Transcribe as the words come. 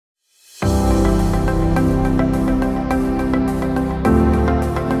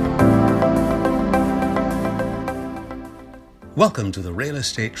Welcome to the Real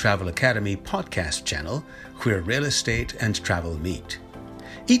Estate Travel Academy podcast channel, where real estate and travel meet.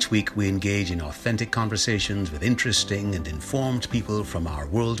 Each week we engage in authentic conversations with interesting and informed people from our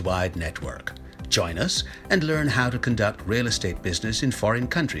worldwide network. Join us and learn how to conduct real estate business in foreign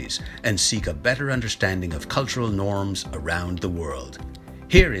countries and seek a better understanding of cultural norms around the world.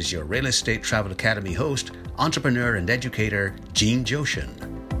 Here is your Real Estate Travel Academy host, entrepreneur and educator, Gene Joshin.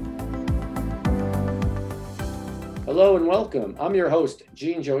 Hello and welcome. I'm your host,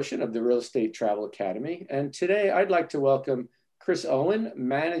 Gene Joshin of the Real Estate Travel Academy. And today I'd like to welcome Chris Owen,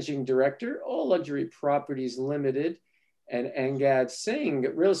 Managing Director, All Luxury Properties Limited, and Angad Singh,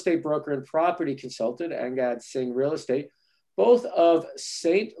 Real Estate Broker and Property Consultant, Angad Singh Real Estate, both of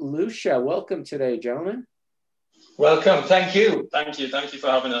St. Lucia. Welcome today, gentlemen. Welcome. Thank you. Thank you for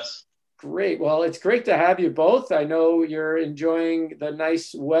having us. Great. Well, it's great to have you both. I know you're enjoying the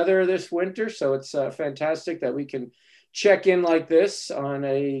nice weather this winter, so it's fantastic that we can check in like this on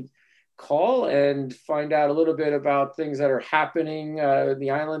a call and find out a little bit about things that are happening in the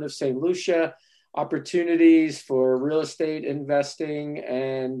island of St. Lucia, opportunities for real estate investing,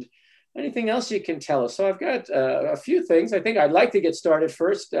 and anything else you can tell us. So I've got a few things. I think I'd like to get started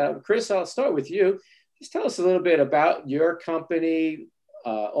first. Chris, I'll start with you. Just tell us a little bit about your company,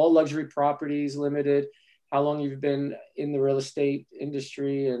 All Luxury Properties Limited, how long you've been in the real estate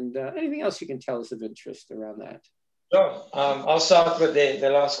industry, and anything else you can tell us of interest around that. Sure. I'll start with the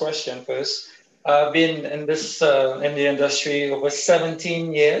last question first. I've been in the industry over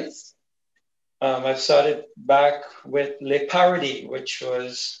 17 years. I've started back with Le Paradis, which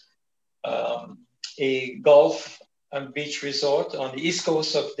was a golf and beach resort on the east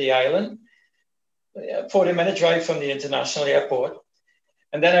coast of the island, 40-minute drive from the international airport.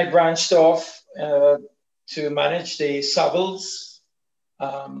 And then I branched off to manage the Savills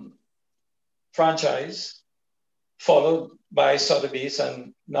franchise, followed by Sotheby's,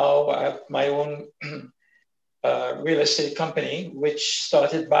 and now I have my own real estate company, which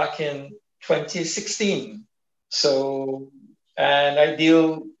started back in 2016. So, and I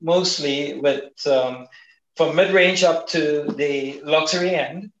deal mostly with from mid-range up to the luxury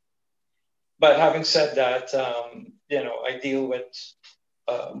end. But having said that, I deal with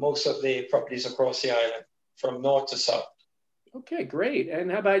most of the properties across the island, from north to south. Okay, great. And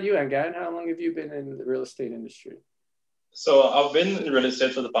how about you, Angad? How long have you been in the real estate industry? So I've been in real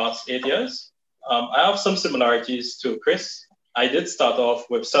estate for the past 8 years. I have some similarities to Chris. I did start off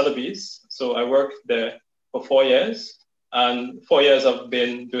with Sotheby's. So I worked there for 4 years, and 4 years I've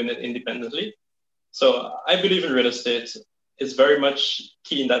been doing it independently. So I believe in real estate. It's very much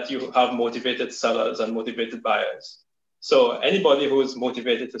key that you have motivated sellers and motivated buyers. So anybody who is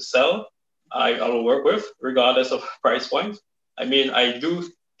motivated to sell, I will work with, regardless of price point. I mean, I do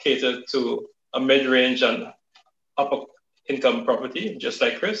cater to a mid-range and upper income property, just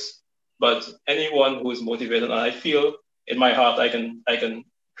like Chris. But anyone who is motivated, and I feel in my heart I can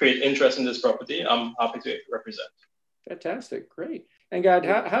create interest in this property, I'm happy to represent. Fantastic, great. And God,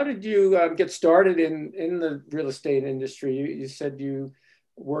 how did you get started in the real estate industry? You said you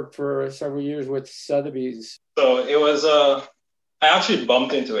worked for several years with Sotheby's. So it was, I actually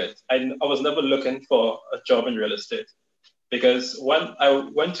bumped into it. I was never looking for a job in real estate, because when I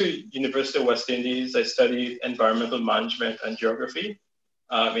went to University of West Indies, I studied environmental management and geography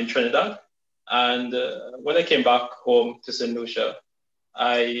in Trinidad. And when I came back home to St. Lucia,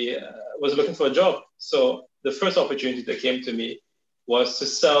 I was looking for a job. So the first opportunity that came to me was to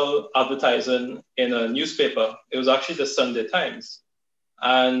sell advertising in a newspaper. It was actually the Sunday Times.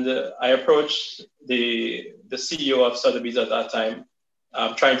 And I approached the CEO of Sotheby's at that time,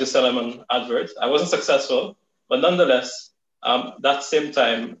 trying to sell him an advert. I wasn't successful, but nonetheless, that same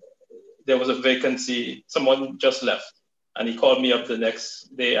time, there was a vacancy. Someone just left, and he called me up the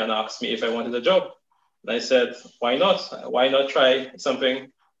next day and asked me if I wanted a job. And I said, why not? Why not try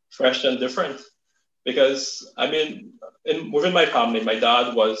something fresh and different? Because, I mean, within my family, my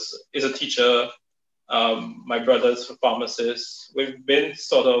dad is a teacher. My brother's a pharmacist. We've been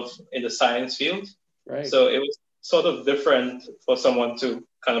sort of in the science field. Right. So it was sort of different for someone to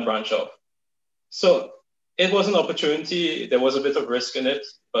kind of branch off. So it was an opportunity. There was a bit of risk in it,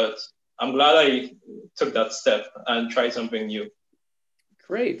 but I'm glad I took that step and tried something new.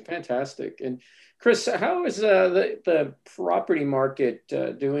 Great, fantastic. And Chris, how is the property market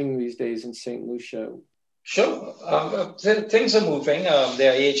doing these days in St. Lucia? Sure. Things are moving.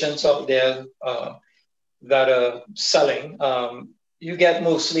 There are agents out there that are selling. You get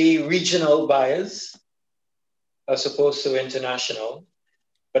mostly regional buyers as opposed to international.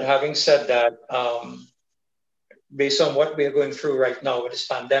 But having said that, based on what we're going through right now with this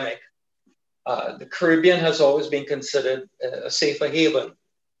pandemic, The Caribbean has always been considered a safer haven.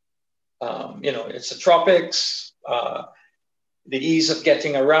 It's the tropics, the ease of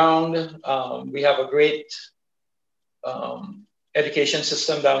getting around. We have a great education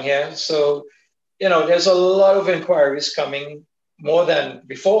system down here. So, there's a lot of inquiries coming, more than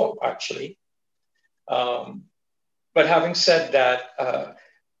before, actually. But having said that,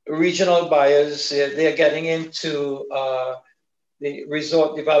 regional buyers, they're getting into the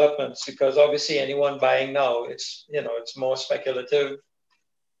resort developments, because obviously anyone buying now, it's more speculative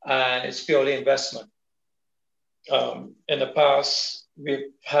and it's purely investment. In the past,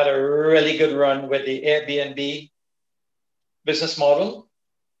 we've had a really good run with the Airbnb business model.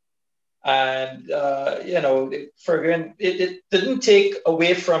 And, it didn't take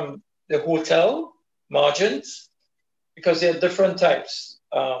away from the hotel margins, because there are different types.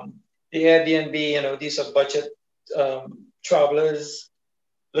 The Airbnb, these are budget travelers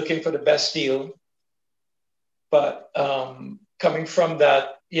looking for the best deal. But coming from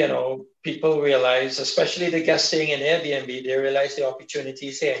that, people realize, especially the guests staying in Airbnb, they realize the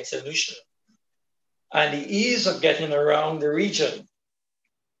opportunities here in St. Lucia and the ease of getting around the region,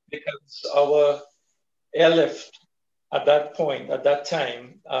 because our airlift at that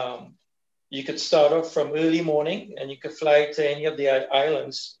time, you could start off from early morning and you could fly to any of the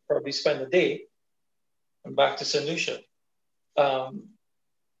islands, probably spend a day and back to St. Lucia.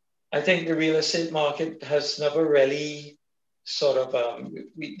 I think the real estate market has never really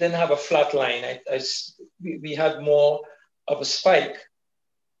we didn't have a flat line. We had more of a spike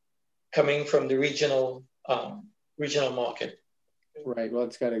coming from the regional market. Right. Well,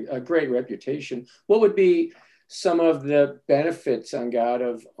 it's got a great reputation. What would be some of the benefits, Angad,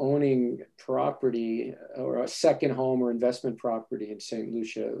 of owning property or a second home or investment property in St.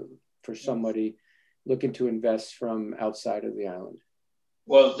 Lucia for somebody looking to invest from outside of the island?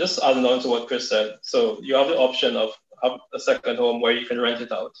 Well, just adding on to what Chris said. So you have the option of have a second home where you can rent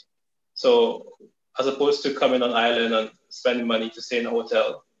it out. So as opposed to coming on island and spending money to stay in a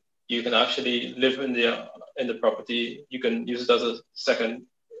hotel, you can actually live in the property. You can use it as a second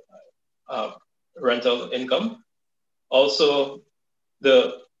rental income. Also,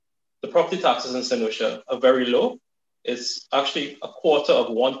 the property taxes in St. Lucia are very low. It's actually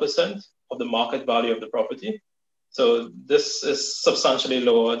 0.25% of the market value of the property. So this is substantially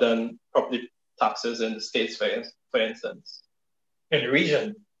lower than property taxes in the States, for instance. In the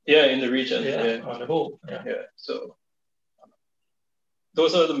region? Yeah, in the region. Yeah. On the whole. Yeah. So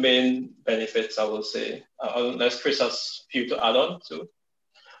those are the main benefits, I will say, unless Chris has a few to add on to.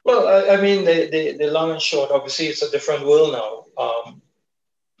 Well, I mean, the long and short, obviously, it's a different world now.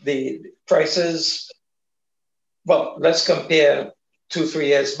 The prices, well, let's compare 2-3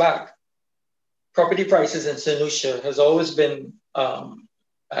 years back. Property prices in St. Lucia has always been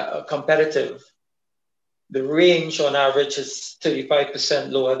competitive. The range on average is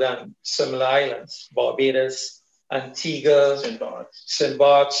 35% lower than similar islands, Barbados, Antigua, St.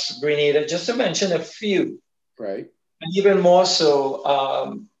 Bart's, Grenada, just to mention a few. Right. And even more so,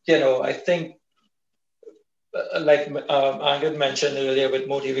 I think, like Angad mentioned earlier, with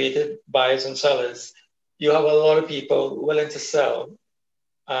motivated buyers and sellers, you have a lot of people willing to sell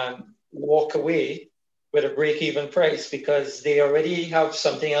and walk away with a break-even price because they already have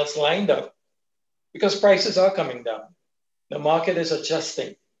something else lined up, because prices are coming down. The market is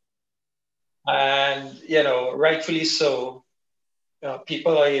adjusting. And, rightfully so,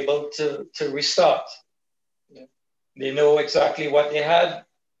 people are able to restart. Yeah. They know exactly what they had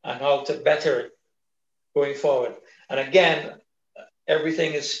and how to better it going forward. And again,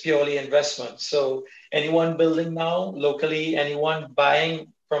 everything is purely investment. So anyone building now locally, anyone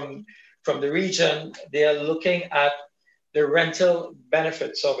buying from the region, they are looking at the rental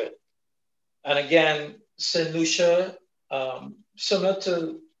benefits of it. And again, St. Lucia, similar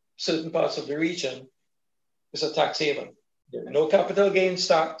to certain parts of the region, is a tax haven. There are no capital gains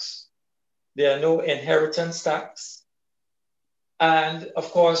tax. There are no inheritance tax. And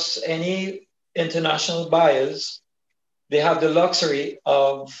of course, any international buyers, they have the luxury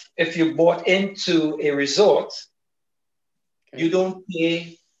of, if you bought into a resort, you don't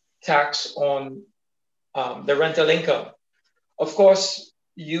pay tax on the rental income. Of course,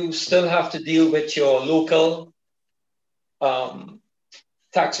 you still have to deal with your local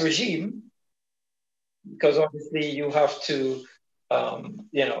tax regime, because obviously you have to,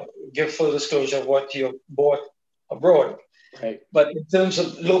 give full disclosure of what you bought abroad. Right. But in terms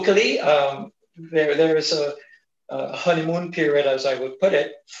of locally, there is a honeymoon period, as I would put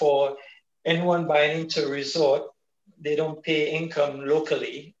it, for anyone buying into a resort. They don't pay income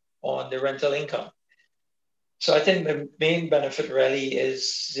locally on the rental income. So I think the main benefit really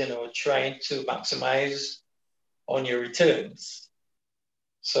is, trying to maximize on your returns.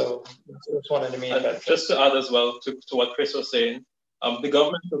 So that's one of the main benefits. Just to add as well to what Chris was saying, the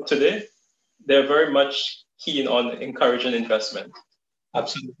government of today, they're very much keen on encouraging investment.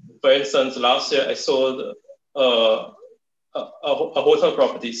 Absolutely. For instance, last year I sold a hotel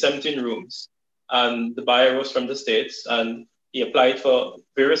property, 17 rooms, and the buyer was from the States, and he applied for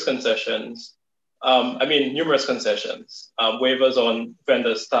various concessions. Numerous concessions, waivers on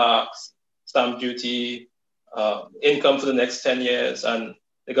vendor's tax, stamp duty, income for the next 10 years. And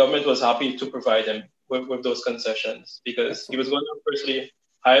the government was happy to provide him with those concessions because he was going to firstly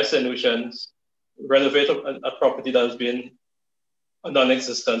hire solutions, renovate a property that has been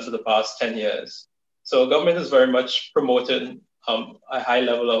non-existent for the past 10 years. So government is very much promoting a high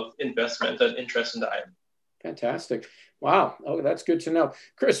level of investment and interest in the island. Fantastic. Wow. Oh, that's good to know.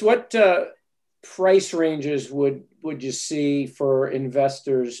 Chris, what price ranges would you see for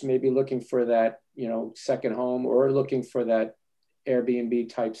investors maybe looking for that, second home or looking for that Airbnb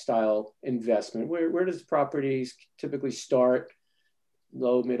type style investment? Where does properties typically start?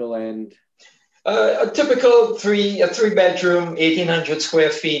 Low, middle end? A typical three bedroom, 1,800 square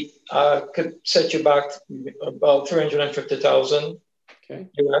feet could set you back about 350,000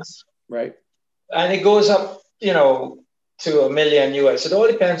 US. Right. And it goes up, to $1 million US. It all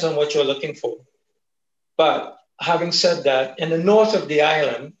depends on what you're looking for. But having said that, in the north of the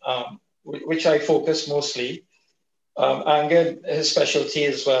island, which I focus mostly, Angad, his specialty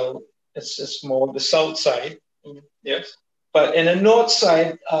as well, it's more the south side. Yes. But in the north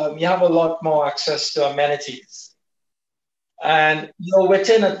side, you have a lot more access to amenities. And you're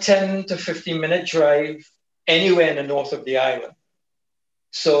within a 10 to 15-minute drive anywhere in the north of the island.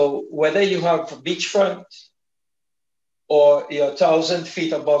 So whether you have beachfront or you're 1,000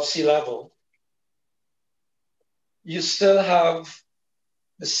 feet above sea level, you still have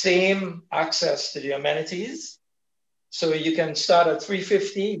the same access to the amenities. So you can start at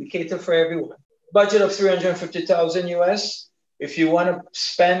 350, we cater for everyone. Budget of 350,000 US. If you want to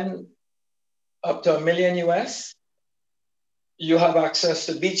spend up to $1 million US, you have access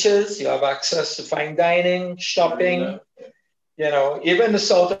to beaches, you have access to fine dining, shopping, even the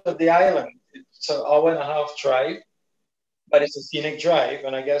south of the island. It's an hour and a half drive, but it's a scenic drive.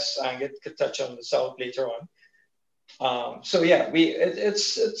 And I guess Angad could touch on the south later on.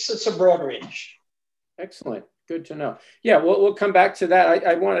 It's a broad range. Excellent. Good to know. Yeah, we'll come back to that.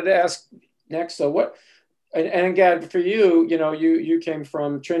 I wanted to ask next, though, and Angad, for you, you came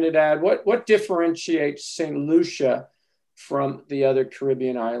from Trinidad. What differentiates St. Lucia from the other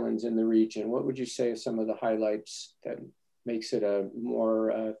Caribbean islands in the region? What would you say are some of the highlights that makes it a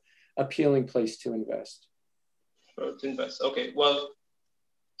more appealing place to invest? Okay. Well,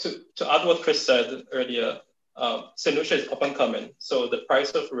 to add what Chris said earlier, St. Lucia is up and coming, so the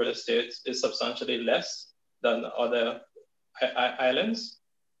price of real estate is substantially less than other islands.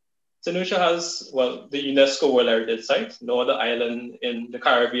 St. Lucia has, the UNESCO World Heritage Site. No other island in the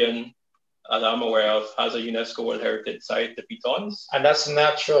Caribbean that I'm aware of has a UNESCO World Heritage Site, the Pitons. And that's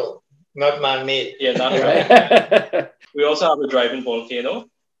natural, not man-made. Yeah, natural. We also have a driving volcano,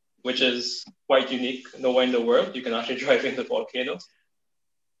 which is quite unique. Nowhere in the world you can actually drive in the volcano.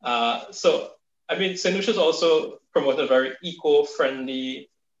 St. Lucia's also promoted a very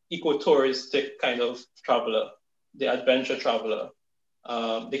eco-friendly, eco-touristic kind of traveler, the adventure traveler.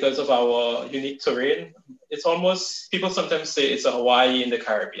 Because of our unique terrain, it's almost, people sometimes say it's a Hawaii in the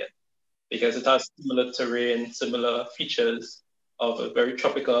Caribbean, because it has similar terrain, similar features of a very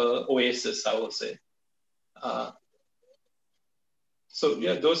tropical oasis, I would say.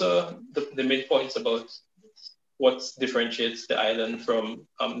 Those are the main points about what differentiates the island from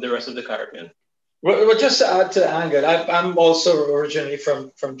the rest of the Caribbean. Well, just to add to Angad, I'm also originally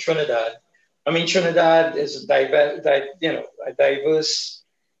from Trinidad. Trinidad is diverse.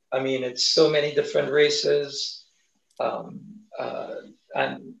 It's so many different races,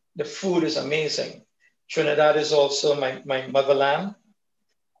 and the food is amazing. Trinidad is also my motherland.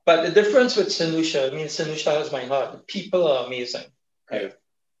 But the difference with St. Lucia, St. Lucia has my heart. The people are amazing. Right.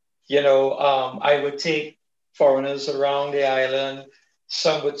 I would take foreigners around the island.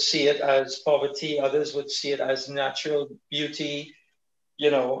 Some would see it as poverty. Others would see it as natural beauty.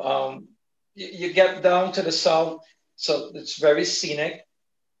 You get down to the south, so it's very scenic.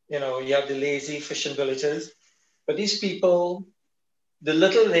 You have the lazy fishing villages. But these people, the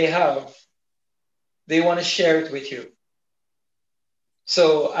little they have, they want to share it with you.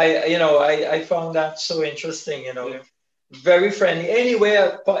 So I found that so interesting, very friendly.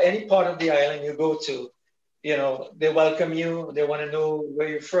 Anywhere, any part of the island you go to, they welcome you. They want to know where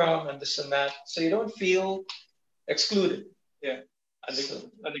you're from and this and that. So you don't feel excluded. Yeah. And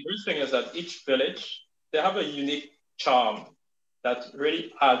the great thing is that each village, they have a unique charm that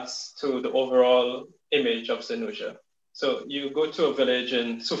really adds to the overall image of St. Lucia. So you go to a village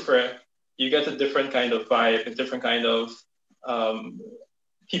in Soufrière, you get a different kind of vibe, a different kind of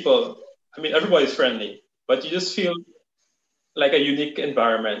people. I mean, everybody's friendly, but you just feel like a unique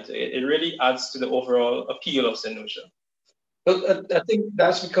environment. It really adds to the overall appeal of St. Lucia. But I think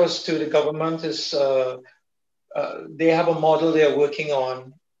that's because too the government is they have a model they're working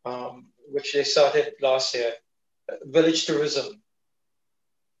on, which they started last year, village tourism.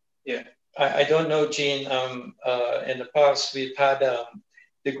 Yeah, I don't know, Jean. In the past, we've had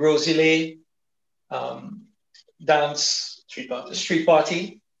the Grosile dance street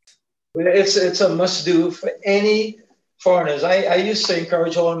party. It's a must do for any foreigners. I used to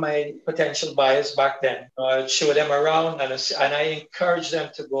encourage all my potential buyers back then. I'd show them around and I encourage them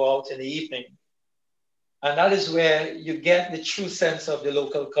to go out in the evening. And that is where you get the true sense of the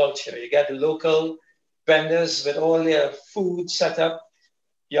local culture. You get the local vendors with all their food set up.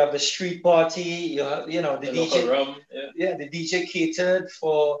 You have the street party. You have, the DJ. Rum, the DJ catered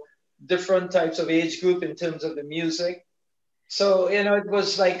for different types of age group in terms of the music. So it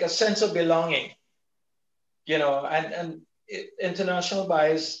was like a sense of belonging. And international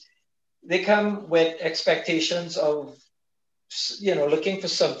buyers, they come with expectations of, looking for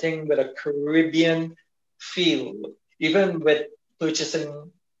something with a Caribbean feel, even with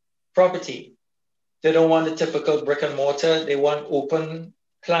purchasing property. They don't want the typical brick and mortar. They want open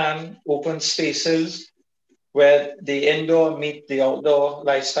plan, open spaces where the indoor meet the outdoor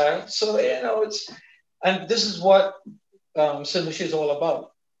lifestyle. So, and this is what St. Lucia is all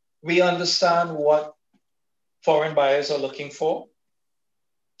about. We understand what foreign buyers are looking for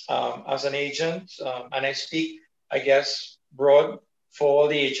as an agent. And I speak, I guess, broad for all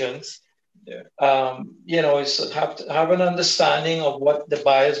the agents. Yeah. Is have an understanding of what the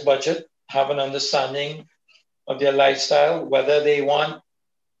buyer's budget, have an understanding of their lifestyle, whether they want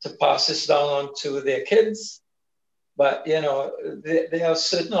to pass this down on to their kids. But, there are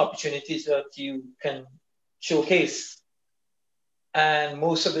certain opportunities that you can showcase. And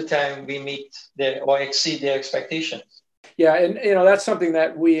most of the time we meet or exceed their expectations. Yeah, and that's something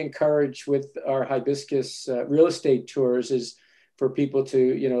that we encourage with our hibiscus real estate tours is for people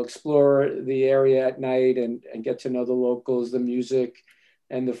to, explore the area at night and get to know the locals, the music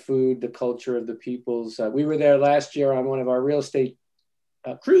and the food, the culture of the peoples. We were there last year on one of our real estate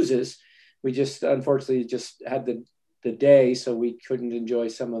cruises. We just unfortunately just had the day, so we couldn't enjoy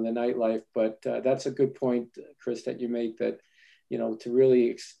some of the nightlife. But that's a good point, Chris, that you make, that, to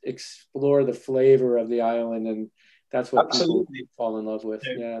really explore the flavor of the island. And that's what Absolutely. people fall in love with.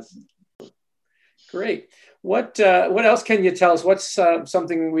 Yes. Great. What else can you tell us? What's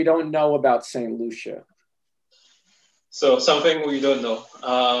something we don't know about St. Lucia? So something we don't know.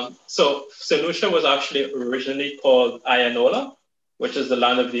 So St. Lucia was actually originally called Ayanola, which is the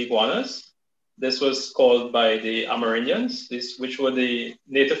land of the iguanas. This was called by the Amerindians, which were the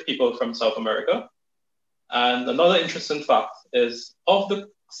native people from South America. And another interesting fact is, off the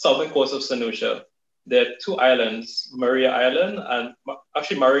southern coast of St. Lucia, there are two islands, Maria Island and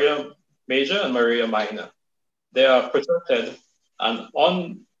actually Maria Major and Maria Minor. They are protected, and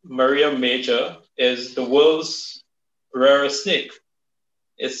on Maria Major is the world's rarest snake.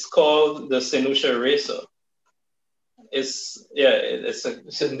 It's called the St. Lucia racer. It's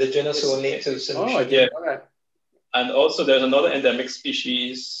indigenous only to St. Lucia. Yeah. And also there's another endemic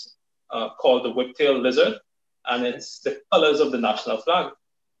species called the whiptail lizard, and it's the colors of the national flag.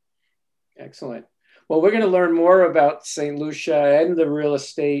 Excellent. Well, we're going to learn more about St. Lucia and the real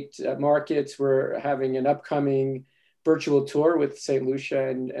estate markets. We're having an upcoming virtual tour with St. Lucia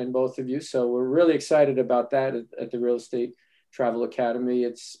and both of you. So we're really excited about that at the Real Estate Travel Academy.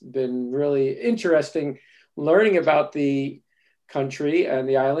 It's been really interesting learning about the country and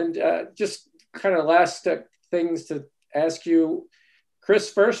the island. Just kind of last things to ask you.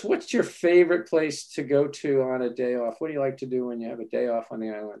 Chris, first, what's your favorite place to go to on a day off? What do you like to do when you have a day off on the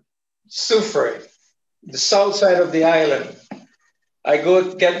island? Soufrière, the south side of the island. I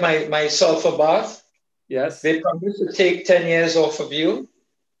go get my sulfur bath. Yes. They promise to take 10 years off of you.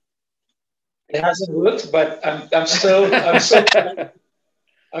 It hasn't worked, but I'm still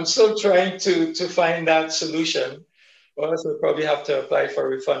trying to find that solution. Or else we'll probably have to apply for a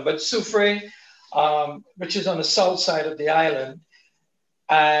refund. But Soufrière, which is on the south side of the island,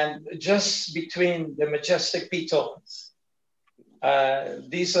 and just between the majestic pitons.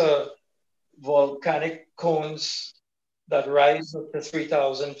 These are volcanic cones that rise up to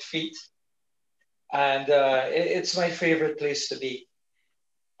 3,000 feet. And it's my favorite place to be.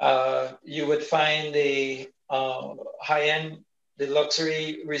 You would find the high-end, the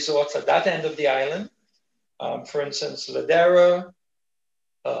luxury resorts at that end of the island. For instance, Ladera,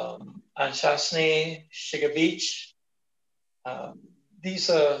 Anshasne, Sugar Beach. These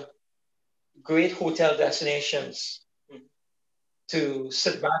are great hotel destinations to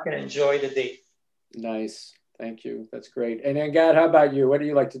sit back and enjoy the day. Nice. Thank you. That's great. And Angad, how about you? What do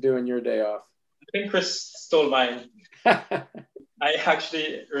you like to do in your day off? I think Chris stole mine. I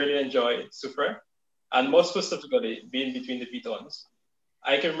actually really enjoy Soufrière, and more specifically, being between the pitons.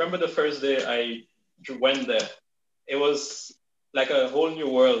 I can remember the first day I went there. It was like a whole new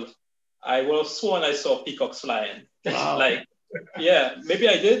world. I would have sworn I saw peacocks flying. Wow. Yeah, maybe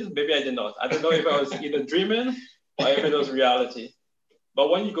I did, maybe I did not. I don't know if I was either dreaming or if it was reality. But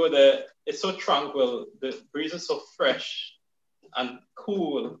when you go there, it's so tranquil. The breeze is so fresh and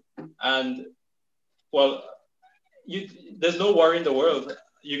cool. And, well, there's no worry in the world.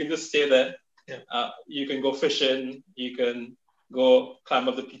 You can just stay there. Yeah. You can go fishing. You can go climb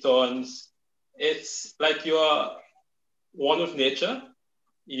up the pitons. It's like you're one with nature.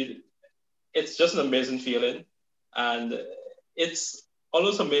 It's just an amazing feeling. And it's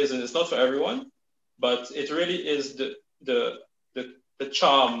almost amazing. It's not for everyone, but it really is the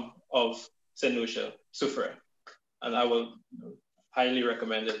charm of St. Lucia, Soufrière. And I will highly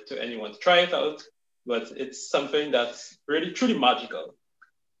recommend it to anyone to try it out. But it's something that's really truly magical.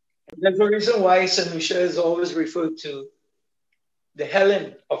 There's a reason why St. Lucia is always referred to the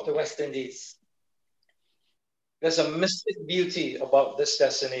Helen of the West Indies. There's a mystic beauty about this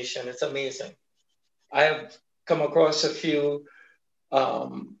destination. It's amazing. I have come across a few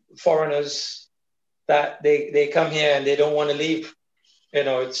foreigners that they come here and they don't want to leave. You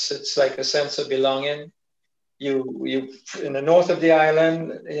know, it's like a sense of belonging. You in the north of the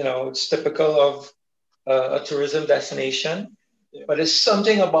island, you know, it's typical of a tourism destination, but there's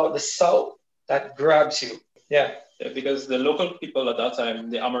something about the south that grabs you. Yeah, because the local people at that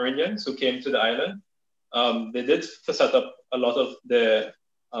time, the Amerindians who came to the island, they did set up a lot of their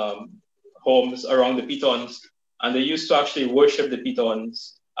homes around the pitons, and they used to actually worship the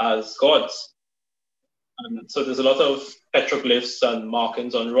pitons as gods. And so there's a lot of petroglyphs and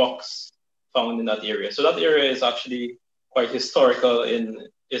markings on rocks found in that area. So that area is actually quite historical in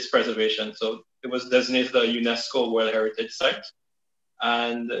its preservation. So it was designated a UNESCO World Heritage Site.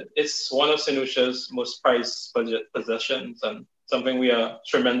 And it's one of St. Lucia's most prized possessions and something we are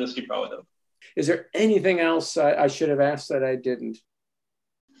tremendously proud of. Is there anything else I should have asked that I didn't?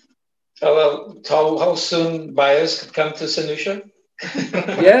 Well, how soon buyers could come to St. Lucia?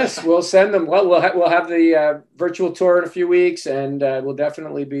 Yes, we'll send them. Well, we'll have the virtual tour in a few weeks, and we'll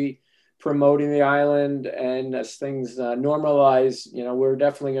definitely be promoting the island. And as things normalize, you know, we're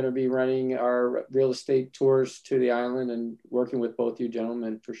definitely going to be running our real estate tours to the island and working with both you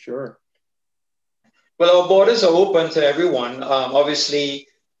gentlemen for sure. Well, our borders are open to everyone. Obviously,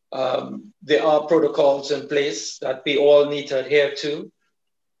 there are protocols in place that we all need to adhere to.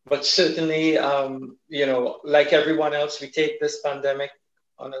 But certainly, you know, like everyone else, we take this pandemic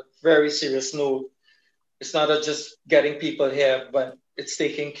on a very serious note. It's not just getting people here, but it's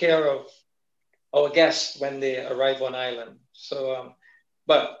taking care of our guests when they arrive on island. So,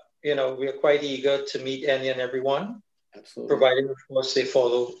 but, you know, we're quite eager to meet any and everyone. Absolutely. Provided, of course, they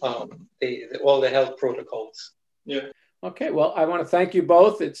follow all the health protocols. Yeah. Okay. Well, I want to thank you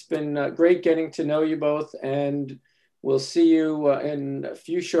both. It's been great getting to know you both, and we'll see you in a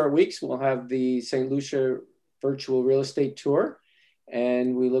few short weeks. We'll have the St. Lucia virtual real estate tour,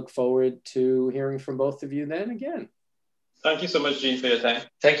 and we look forward to hearing from both of you then again. Thank you so much, Gene, for your time.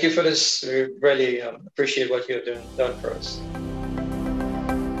 Thank you for this. We really appreciate what you've done for us.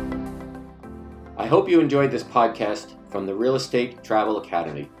 I hope you enjoyed this podcast from the Real Estate Travel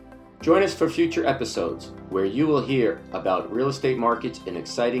Academy. Join us for future episodes where you will hear about real estate markets in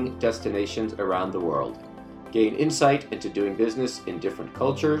exciting destinations around the world, gain insight into doing business in different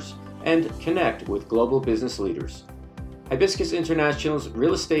cultures, and connect with global business leaders. Hibiscus International's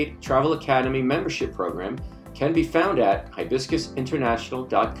Real Estate Travel Academy membership program can be found at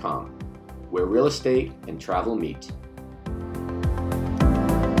hibiscusinternational.com, where real estate and travel meet.